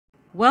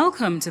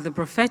Welcome to the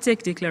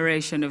prophetic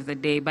declaration of the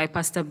day by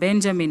Pastor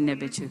Benjamin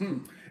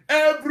Nebechukwu.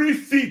 Every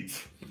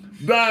seat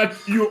that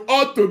you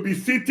ought to be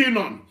sitting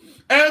on,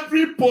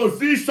 every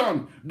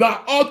position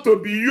that ought to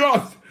be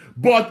yours,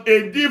 but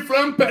a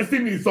different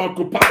person is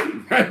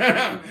occupying.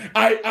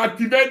 I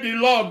activate the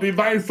law of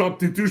divine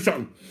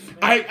substitution.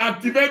 I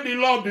activate the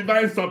law of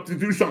divine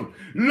substitution.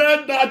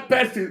 Let that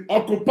person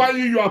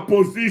occupying your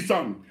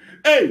position.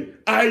 Hey,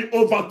 I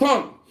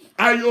overturn,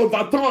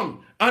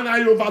 and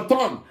I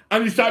overturn,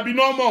 and it shall be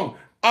no more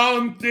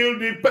until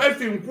the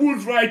person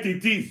whose right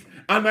it is,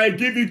 and I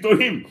give it to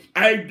him.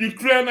 I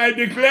declare and I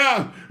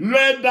declare,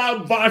 let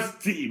that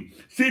vast team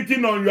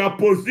sitting on your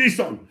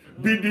position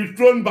be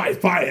dethroned by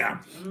fire.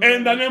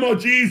 In the name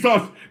of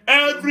Jesus,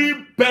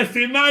 every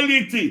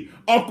personality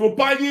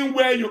occupying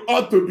where you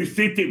ought to be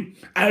sitting,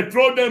 I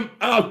throw them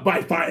out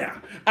by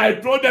fire. I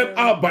throw them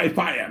out by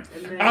fire.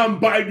 Amen.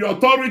 And by the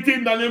authority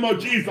in the name of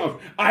Jesus,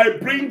 I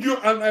bring you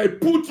and I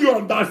put you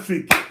on that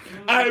seat.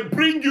 I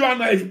bring you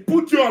and I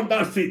put you on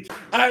that seat.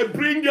 I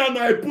bring you and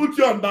I put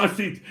you on that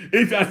seat.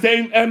 If you're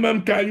saying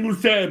amen, can you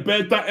say a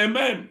better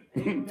amen?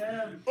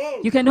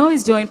 You can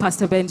always join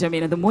Pastor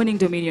Benjamin at the Morning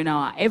Dominion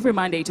Hour every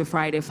Monday to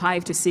Friday,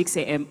 5 to 6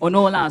 a.m. on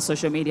all our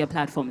social media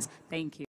platforms. Thank you.